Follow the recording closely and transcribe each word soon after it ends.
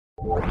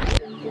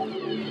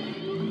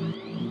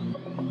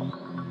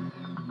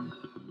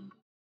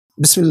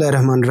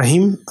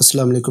Bismillahirrahmanirrahim.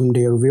 Assalamu-Alaikum,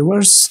 dear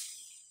viewers.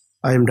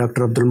 I am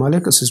Dr. Abdul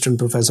Malik, Assistant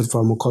Professor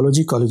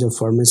Pharmacology, College of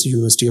Pharmacy,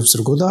 University of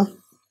Sargodha.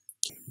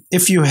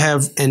 If you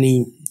have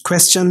any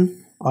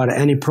question or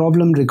any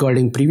problem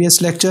regarding previous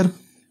lecture,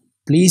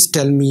 please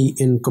tell me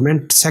in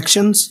comment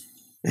sections.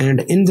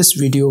 And in this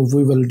video,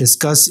 we will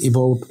discuss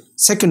about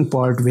second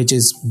part, which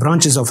is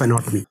branches of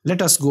anatomy.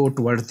 Let us go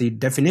towards the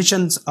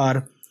definitions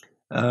or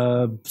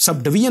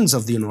subdivisions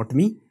of the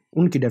anatomy.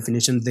 उनकी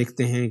definition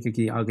देखते हैं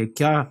कि आगे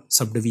क्या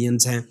सब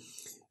divisions हैं.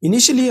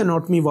 Initially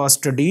anatomy was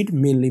studied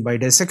mainly by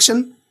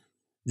dissection.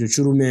 जो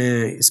शुरू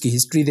में इसकी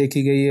हिस्ट्री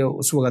देखी गई है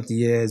उस वक्त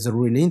ये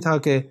ज़रूरी नहीं था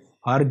कि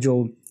हर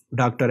जो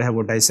डॉक्टर है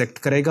वो डायसेक्ट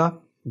करेगा.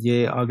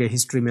 ये आगे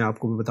हिस्ट्री में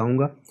आपको भी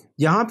बताऊंगा.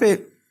 यहाँ पे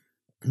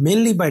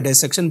mainly by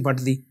dissection but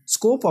the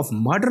scope of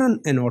modern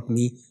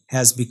anatomy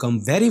has become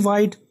very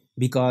wide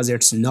because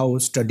it's now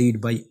studied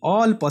by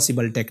all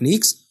possible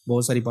techniques.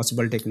 बहुत सारी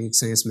पॉसिबल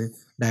टेक्निक्स हैं इसमें.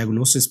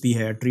 डायग्नोसिस भी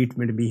है,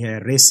 ट्रीटमेंट भी है,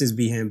 रेसेस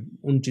भी हैं,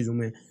 उन चीज़ों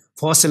में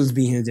फॉसिल्स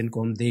भी हैं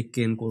जिनको हम देख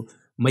के इनको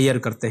मेजर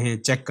करते हैं,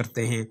 चेक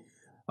करते हैं.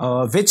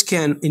 Which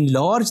can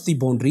enlarge the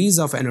boundaries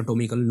of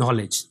anatomical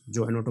knowledge.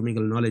 जो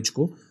एनाटोमिकल नॉलेज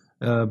को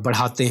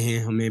बढ़ाते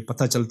हैं, हमें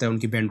पता चलता है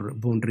उनकी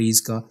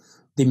बाउंड्रीज़ का.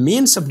 The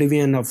main sub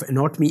division of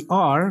anatomy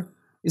are,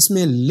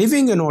 इसमें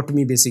लिविंग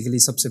एनाटॉमी बेसिकली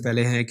सबसे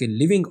पहले है कि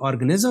लिविंग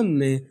ऑर्गेनिज्म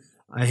में,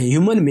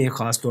 ह्यूमन में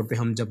ख़ास तौर पे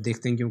हम जब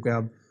देखते हैं, क्योंकि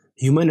अब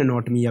ह्यूमन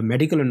एनाटॉमी या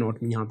मेडिकल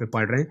एनाटॉमी यहाँ पे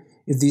पढ़ रहे हैं,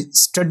 इज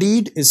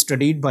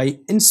स्टडीड बाय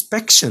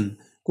इंस्पेक्शन.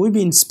 कोई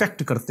भी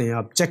इंस्पेक्ट करते हैं,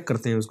 आप चेक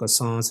करते हैं उसका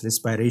सांस,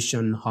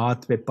 रिस्पायरेशन, हाथ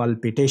पे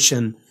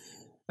पल्पिटेशन,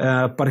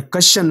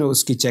 परकशन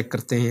उसकी चेक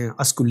करते हैं,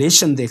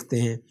 अस्कुलेशन देखते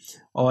हैं,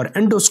 और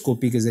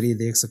एंडोस्कोपी के ज़रिए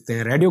देख सकते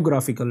हैं,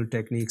 रेडियोग्राफिकल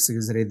टेक्निक्स के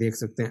ज़रिए देख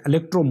सकते हैं,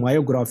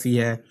 इलेक्ट्रोमायोग्राफी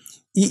है,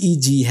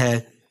 ईईजी है,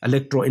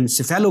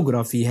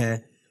 इलेक्ट्रोइंसेफेलोग्राफी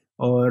है,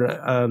 और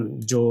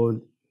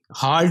जो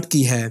हार्ट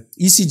की है,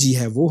 ईसीजी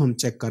है, वो हम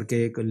चेक करके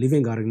एक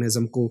लिविंग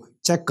ऑर्गेनिज्म को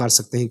चेक कर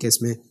सकते हैं कि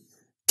इसमें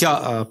क्या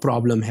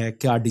प्रॉब्लम है,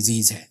 क्या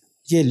डिजीज़ है.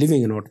 ये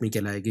लिविंग एनाटॉमी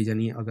कहलाएगी.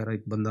 यानी अगर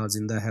एक बंदा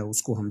जिंदा है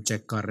उसको हम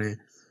चेक कर रहे हैं,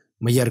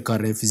 मेजर कर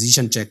रहे हैं,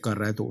 फिजिशियन चेक कर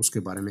रहा है, तो उसके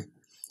बारे में.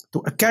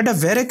 तो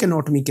कैडावेरिक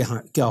एनाटॉमी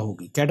क्या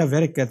होगी?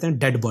 कैडावेरिक कहते हैं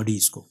डेड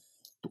बॉडीज़ को.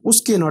 तो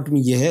उसकी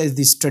एनाटॉमी ये है, is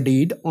the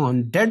studied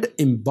on dead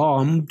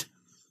एम्बाल्म्ड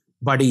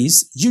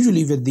bodies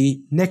usually with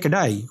the naked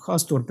eye.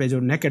 ख़ास तौर पे जो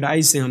नेकेड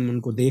आई से हम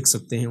उनको देख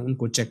सकते हैं,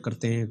 उनको चेक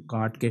करते हैं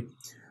काट के,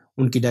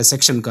 उनकी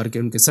डायसेक्शन करके,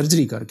 उनकी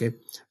सर्जरी करके.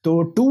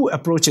 तो two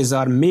approaches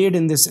are made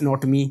in this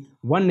anatomy.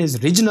 One is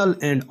regional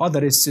and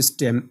other is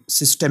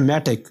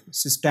systematic.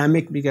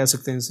 Systemic भी कह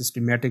सकते हैं,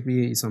 सिस्टेमेटिक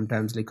भी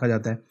समटाइम्स लिखा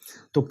जाता है.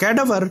 तो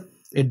cadaver,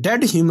 a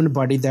dead human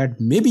body that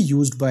may be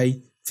used by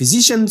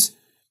physicians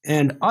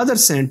and other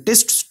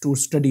scientists to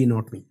study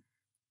anatomy.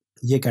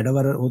 ये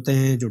कैडावर होते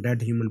हैं जो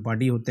डेड ह्यूमन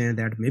बॉडी होते हैं,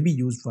 that may be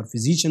use for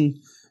physician.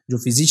 जो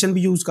फिजिशियन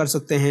भी यूज़ कर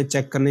सकते हैं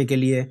चेक करने के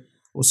लिए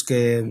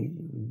उसके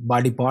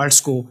बॉडी पार्ट्स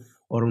को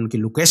और उनकी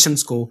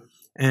लोकेशंस को,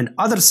 एंड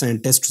अदर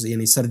साइंटिस्ट्स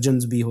यानी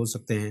सर्जन्स भी हो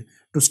सकते हैं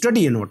to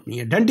study anatomy.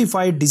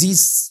 Identify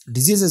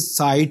disease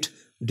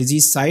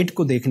site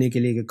को देखने के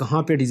लिए कि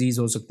कहाँ पे डिजीज़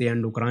हो सकती है,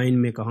 एंडोक्राइन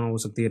में कहाँ हो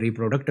सकती है,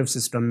 रिप्रोडक्टिव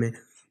सिस्टम में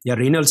या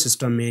रीनल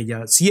सिस्टम में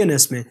या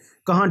सीएनएस में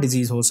कहाँ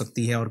डिजीज़ हो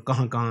सकती है, और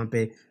कहाँ कहाँ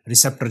पे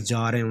रिसेप्टर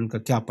जा रहे हैं, उनका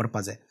क्या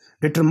पर्पज़ है.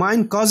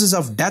 डिटरमाइन कॉजेज़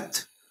ऑफ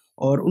डेथ,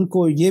 और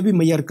उनको ये भी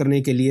मेजर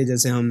करने के लिए,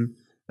 जैसे हम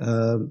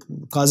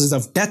कॉजेज़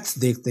ऑफ डेथ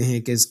देखते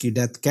हैं कि इसकी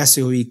डेथ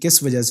कैसे हुई,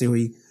 किस वजह से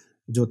हुई,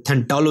 जो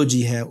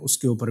थेंटोलॉजी है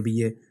उसके ऊपर भी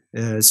ये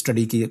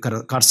स्टडी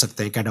कर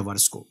सकते हैं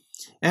कैडावर्स को.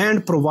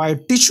 And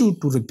provide tissue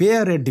to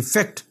repair A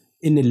defect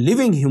in a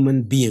living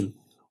human being.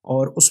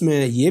 और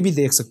उसमें ये भी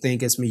देख सकते हैं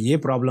कि इसमें ये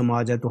प्रॉब्लम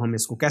आ जाए तो हम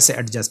इसको कैसे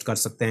एडजस्ट कर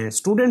सकते हैं.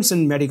 Students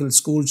in medical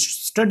school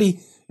study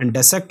and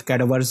dissect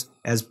cadavers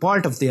as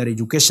part of their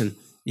education.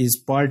 इस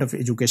पार्ट ऑफ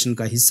एजुकेशन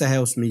का हिस्सा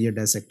है, उसमें ये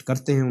डायसेक्ट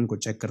करते हैं, उनको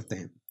चेक करते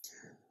हैं.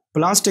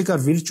 प्लास्टिक और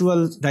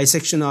virtual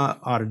dissection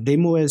are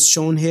demo as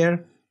shown here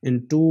in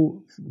two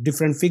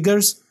different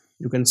figures.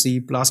 You can see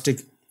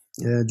plastic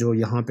जो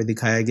यहाँ पे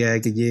दिखाया गया है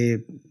कि ये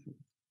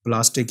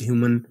प्लास्टिक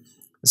ह्यूमन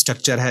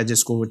स्ट्रक्चर है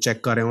जिसको वो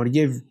चेक कर रहे हैं, और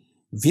ये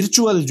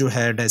virtual जो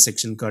है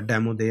डायसेक्शन का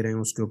डेमो दे रहे हैं,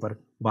 उसके ऊपर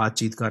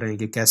बातचीत कर रहे हैं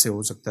कि कैसे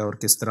हो सकता है और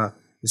किस तरह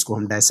इसको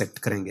हम डायसेक्ट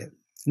करेंगे.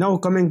 Now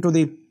coming to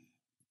the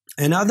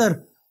another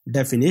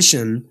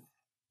definition,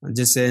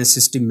 जिसे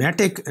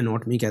सिस्टमैटिक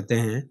एनाटॉमी कहते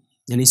हैं,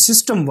 यानी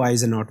सिस्टम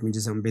वाइज एनाटॉमी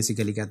जिसे हम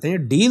बेसिकली कहते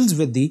हैं, deals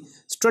with the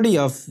study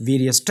of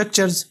various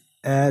structures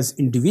as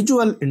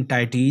individual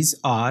entities.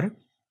 Are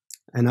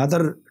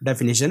another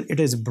definition, it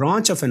is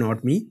branch of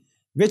anatomy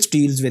which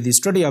deals with the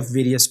study of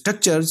various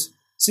structures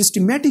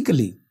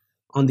systematically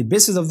on the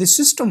basis of the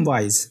system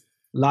wise,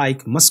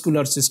 like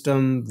muscular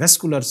system,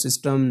 vascular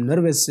system,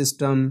 nervous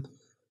system,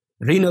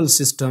 renal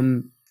system,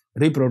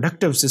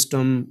 reproductive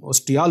system,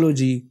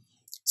 osteology,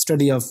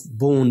 study of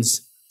bones,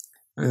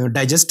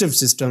 digestive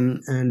system,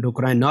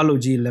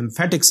 endocrinology,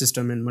 lymphatic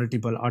system, and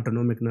multiple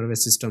autonomic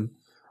nervous system.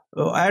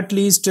 At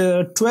least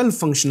 12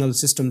 functional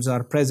systems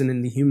are present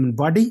in the human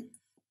body.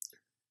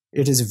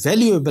 It is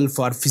valuable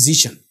for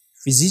physician.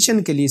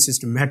 Physician के लिए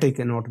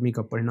systematic anatomy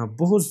का पढ़ना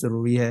बहुत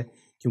ज़रूरी है,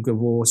 क्योंकि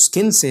वो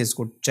skin से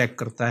इसको चेक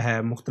करता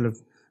है,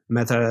 मुख्तलिफ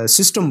मेथड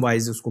सिस्टम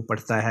वाइज उसको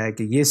पढ़ता है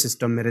कि ये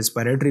सिस्टम में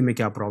रेस्पिरेटरी में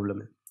क्या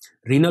प्रॉब्लम है,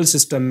 रीनल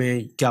सिस्टम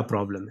में क्या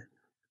प्रॉब्लम है,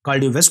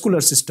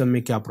 कार्डियोवेस्कुलर सिस्टम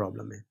में क्या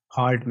प्रॉब्लम है,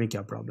 हार्ट में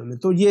क्या प्रॉब्लम है।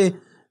 तो ये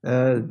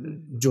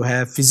जो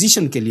है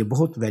फिजिशियन के लिए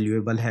बहुत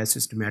वैल्यूएबल है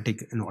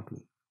सिस्टमैटिक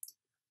एनाटॉमी।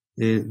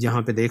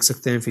 यहाँ पे देख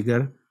सकते हैं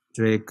फिगर,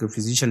 जो एक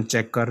फिजिशियन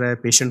चेक कर रहा है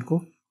पेशेंट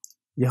को।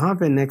 यहाँ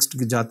पे नेक्स्ट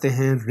जाते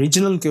हैं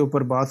रीजनल के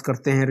ऊपर बात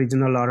करते हैं।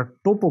 रीजनल और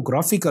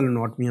टोपोग्राफिकल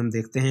एनाटॉमी हम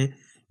देखते हैं।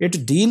 It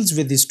deals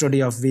with the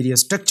study of various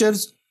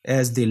structures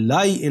as they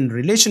lie in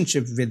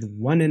relationship with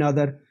one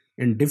another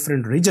in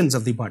different regions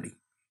of the body.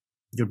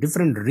 जो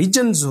different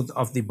regions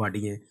of the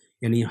body हैं,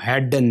 यानी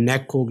हेड एंड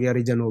नेक हो गया,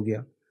 reason हो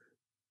गया,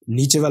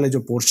 नीचे वाले जो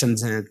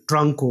पोर्शंस हैं,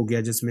 ट्रंक हो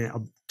गया जिसमें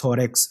अब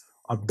थोरेक्स,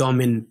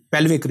 अब्डोमेन,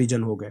 पेल्विक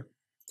रीजन हो गए,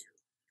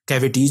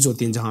 कैविटीज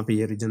होती हैं जहाँ पे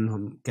ये रीजन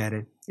हम कह रहे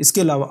हैं।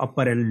 इसके अलावा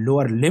अपर एंड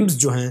लोअर लिम्स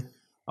जो हैं,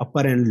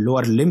 अपर एंड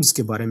लोअर लिम्स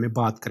के बारे में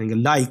बात करेंगे,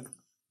 like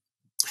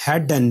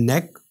head and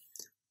neck,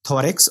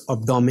 thorax,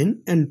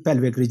 abdomen and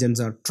pelvic regions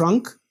are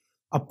trunk,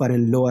 upper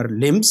and lower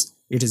limbs.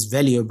 It is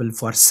valuable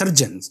for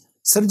surgeons.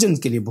 Surgeon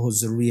के लिए बहुत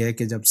ज़रूरी है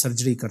कि जब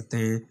सर्जरी करते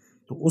हैं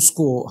तो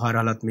उसको हर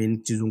हालत में इन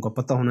चीज़ों का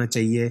पता होना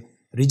चाहिए।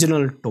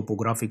 रीजनल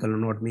टोपोग्राफिकल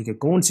एनाटॉमी के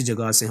कौन सी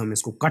जगह से हम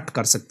इसको कट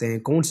कर सकते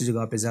हैं, कौन सी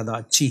जगह पे ज़्यादा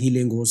अच्छी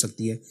हीलिंग हो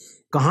सकती है,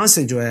 कहाँ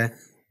से जो है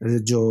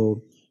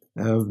जो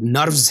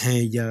नर्व्स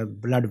हैं या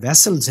ब्लड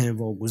वेसल्स हैं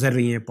वो गुजर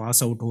रही हैं,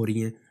 पास आउट हो रही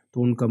हैं,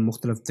 तो उनका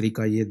मुख्तलिफ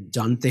तरीका ये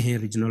जानते हैं,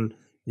 रीजनल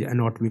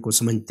एनाटॉमी को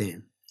समझते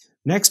हैं।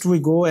 Next we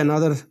go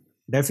another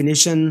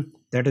definition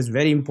that is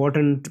very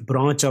important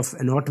branch of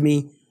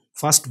anatomy.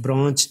 First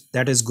branch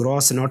that is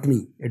gross anatomy.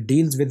 It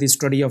deals with the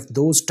study of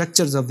दो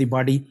structures of the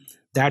body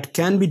that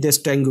can be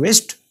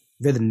distinguished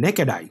with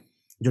naked eye.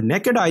 जो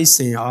naked eye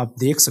से आप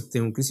देख सकते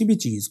हो किसी भी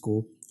चीज़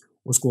को,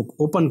 उसको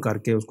ओपन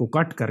करके, उसको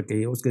कट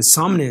करके, उसके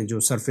सामने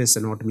जो सरफेस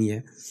एनाटॉमी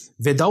है,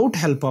 without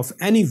help of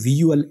any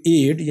visual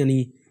add,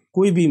 यानी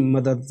कोई भी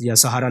मदद या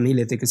सहारा नहीं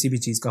लेते किसी भी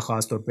चीज़ का,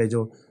 ख़ास तौर पे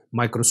जो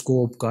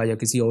माइक्रोस्कोप का या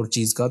किसी और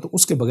चीज़ का, तो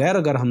उसके बगैर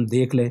अगर हम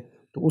देख लें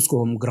तो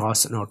उसको हम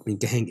ग्रॉस एनाटॉमी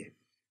कहेंगे।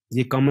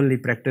 ये कॉमनली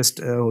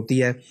प्रैक्टिस्ड होती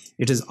है।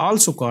 It is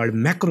also called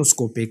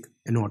macroscopic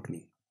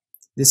anatomy.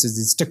 This is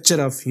the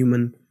structure of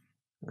human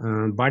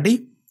body,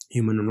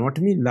 human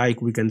anatomy,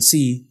 like we can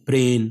see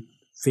brain,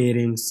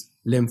 pharynx,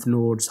 lymph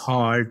nodes,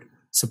 heart,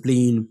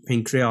 spleen,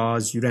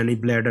 pancreas, urinary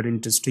bladder,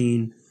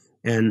 intestine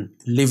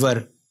and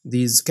liver.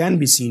 These can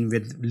be seen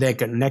with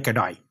naked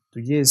eye.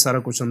 तो ये सारा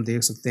कुछ हम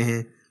देख सकते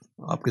हैं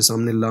आपके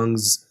सामने।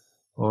 लंग्स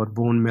और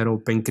बोन मैरो,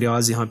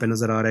 पेंक्रियाज यहाँ पे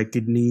नज़र आ रहा है,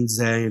 किडनीज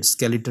है,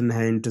 स्केलेटन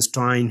है,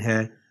 इंटेस्टाइन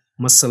है,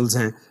 मसल्स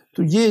हैं।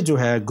 तो ये जो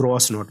है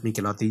ग्रॉस एनाटॉमी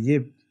कहलाती है। ये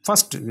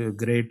first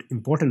great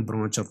important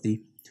branch of the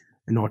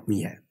anatomy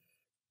है।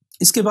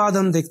 इसके बाद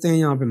हम देखते हैं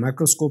यहाँ पे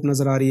माइक्रोस्कोप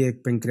नज़र आ रही है,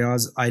 एक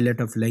पेंक्रियाज,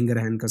 आइलेट ऑफ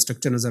लैंगरहैन का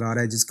स्ट्रक्चर नज़र आ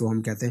रहा है जिसको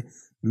हम कहते हैं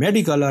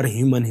मेडिकल और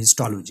human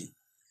histology.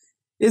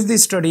 Is the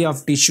study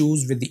of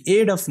tissues with the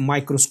add of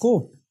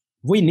microscope.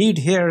 We need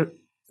hair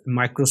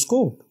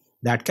microscope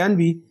that can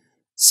be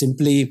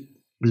simply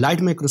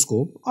light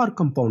microscope और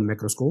कंपाउंड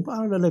माइक्रोस्कोप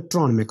और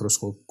इलेक्ट्रॉन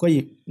माइक्रोस्कोप। कोई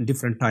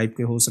डिफरेंट टाइप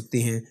के हो सकते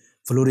हैं,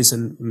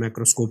 फ्लोरेसेंट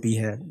माइक्रोस्कोपी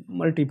है,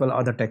 multiple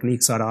other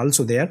techniques are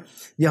also there.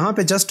 यहाँ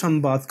पे जस्ट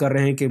हम बात कर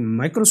रहे हैं कि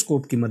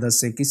माइक्रोस्कोप की मदद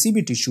से किसी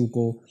भी टिश्यूज़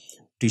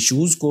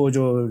को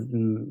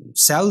जो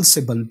सेल्स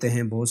से बनते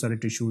हैं, बहुत सारे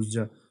टिश्यूज़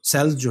जो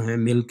सेल्स जो हैं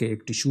मिल के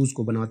एक टिश्यूज़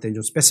को बनाते हैं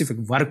जो स्पेसिफिक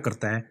वर्क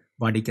करता है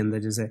बॉडी के अंदर,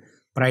 जैसे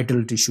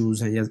पैराइटल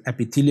टिश्यूज़ हैं या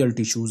एपिथेलियल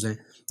टिश्यूज़ हैं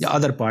या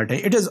अदर पार्ट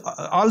हैं। It is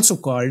also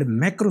called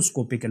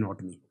macroscopic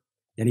anatomy,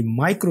 यानी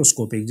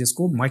माइक्रोस्कोपिक,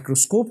 जिसको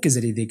माइक्रोस्कोप के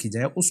जरिए देखी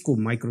जाए उसको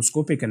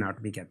माइक्रोस्कोपिक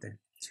एनाटॉमी कहते हैं।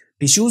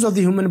 Tissues of the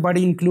human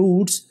body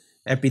includes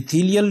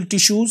epithelial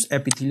tissues,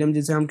 epithelium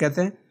जिसे हम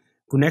कहते हैं,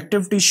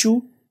 कनेक्टिव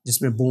टिश्यू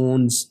जिसमें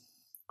बोन्स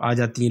आ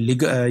जाती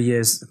हैं,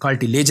 ये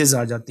कार्टिलेजेस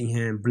आ जाती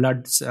हैं,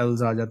 ब्लड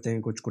सेल्स आ जाते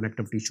हैं कुछ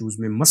कनेक्टिव टिश्यूज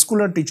में,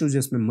 मस्कुलर टिश्यूज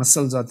जिसमें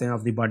मसल्स आते हैं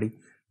of the body,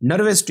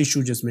 nervous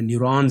tissue जिसमें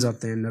न्यूरॉन्स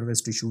आते हैं,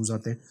 नर्वस टिश्यूज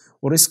आते हैं,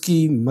 और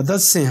इसकी मदद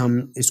से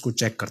हम इसको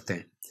चेक करते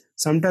हैं।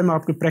 समटाइम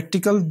आपके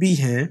प्रैक्टिकल भी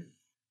हैं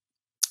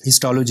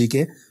हिस्टोलॉजी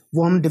के,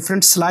 वो हम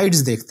डिफरेंट स्लाइड्स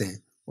देखते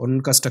हैं और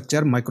उनका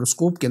स्ट्रक्चर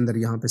माइक्रोस्कोप के अंदर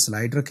यहाँ पे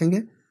स्लाइड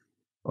रखेंगे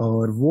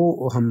और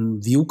वो हम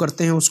व्यू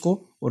करते हैं उसको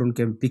और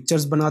उनके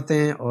पिक्चर्स बनाते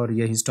हैं, और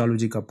ये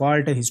हिस्टोलॉजी का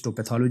पार्ट है।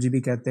 हिस्टोपैथोलॉजी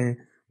भी कहते हैं,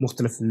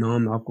 मुख्तलिफ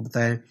नाम आपको पता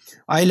है।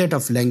 आइलेट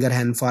ऑफ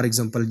लैंगरहैन फॉर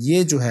एग्जांपल,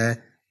 ये जो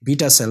है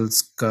बीटा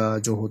सेल्स का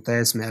जो होता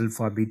है, इसमें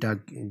अल्फ़ा बीटा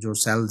जो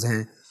सेल्स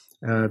हैं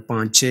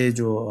 5-6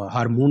 जो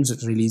हार्मोन्स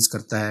रिलीज़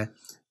करता है,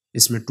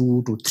 इसमें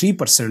 2 to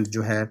 3%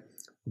 जो है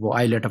वो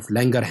आइलेट ऑफ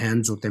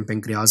लैंगरहैन्स होते हैं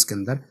पेंक्रियाज के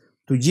अंदर।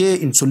 तो ये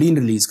इंसुलिन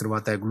रिलीज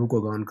करवाता है,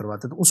 ग्लूकागॉन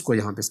करवाता है, तो उसको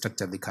यहाँ पे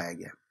स्ट्रक्चर दिखाया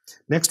गया।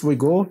 Next we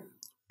go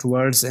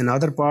towards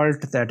another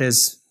part that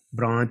is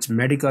branch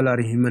medical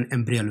और human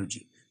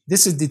embryology.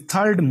 This is the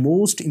third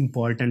most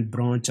important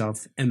branch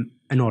of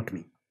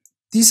anatomy.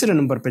 तीसरे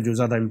नंबर पे जो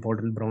ज़्यादा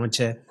इंपॉर्टेंट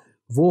ब्रांच है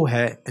वो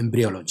है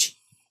embryology.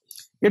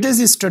 It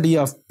is the study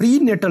of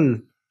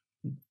prenatal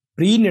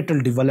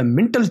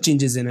developmental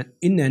changes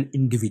in an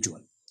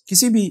individual.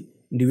 किसी भी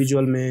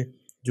इंडिविजुअल में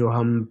जो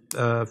हम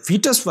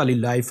फीटस वाली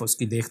लाइफ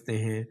उसकी देखते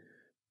हैं,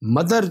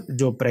 मदर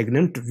जो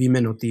प्रेग्नेंट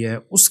वीमेन होती है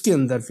उसके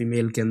अंदर,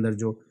 फीमेल के अंदर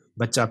जो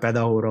बच्चा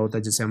पैदा हो रहा होता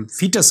है, जिसे हम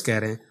फीटस कह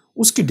रहे हैं,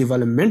 उसकी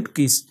डेवलपमेंट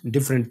की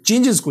डिफरेंट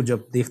चेंजेस को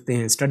जब देखते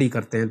हैं, स्टडी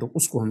करते हैं, तो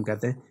उसको हम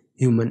कहते हैं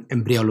human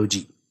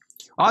embryology,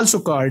 also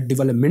called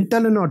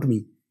developmental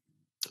anatomy.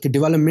 कि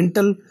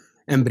डेवलपमेंटल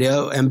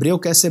एम्ब्रियो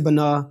कैसे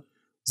बना,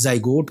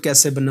 जाइगोट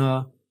कैसे बना,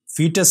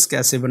 फीटस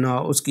कैसे बना,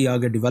 उसकी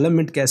आगे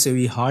डेवलपमेंट कैसे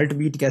हुई, हार्ट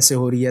बीट कैसे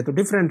हो रही है, तो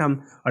डिफरेंट हम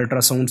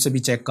अल्ट्रासाउंड से भी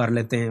चेक कर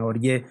लेते हैं। और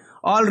ये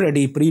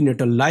ऑलरेडी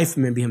प्रीनेटल लाइफ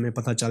में भी हमें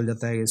पता चल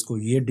जाता है कि इसको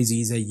ये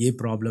डिजीज़ है, ये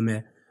प्रॉब्लम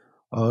है,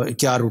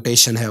 क्या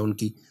रोटेशन है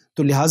उनकी।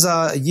 तो लिहाजा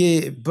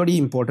ये बड़ी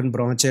इंपॉर्टेंट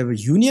ब्रांच है।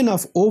 Union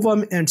of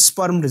ovum and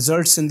sperm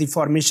results in the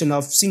formation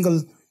of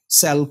single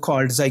cell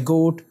called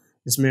zygote.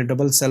 इसमें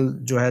डबल सेल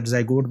जो है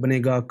जाइगोट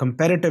बनेगा।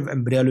 कंपैरेटिव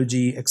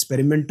एम्ब्रियोलॉजी,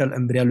 एक्सपेरिमेंटल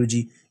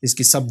एम्ब्रियोलॉजी,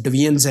 इसकी सब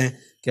डिवीजन्स हैं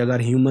कि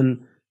अगर ह्यूमन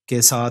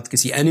के साथ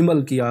किसी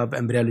एनिमल की आप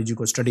एम्ब्रियोलॉजी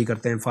को स्टडी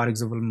करते हैं, फॉर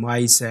एग्जांपल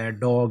माइस है,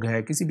 डॉग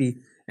है, किसी भी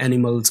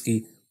एनिमल्स की,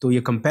 तो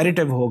ये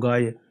कंपैरेटिव होगा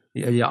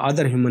या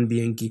अदर ह्यूमन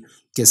बीइंग की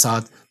के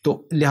साथ।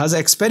 तो लिहाजा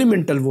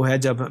एक्सपेरिमेंटल वो है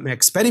जब हम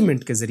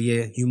एक्सपेरिमेंट के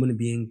ज़रिए ह्यूमन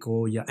बीइंग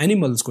को या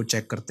एनिमल्स को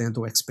चेक करते हैं,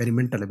 तो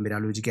एक्सपेरिमेंटल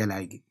एम्ब्रियोलॉजी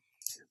कहलाएगी।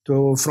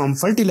 तो from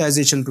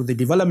fertilisation to the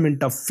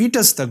development of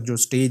foetus तक जो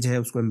स्टेज है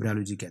उसको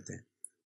एम्ब्रियोलॉजी कहते हैं।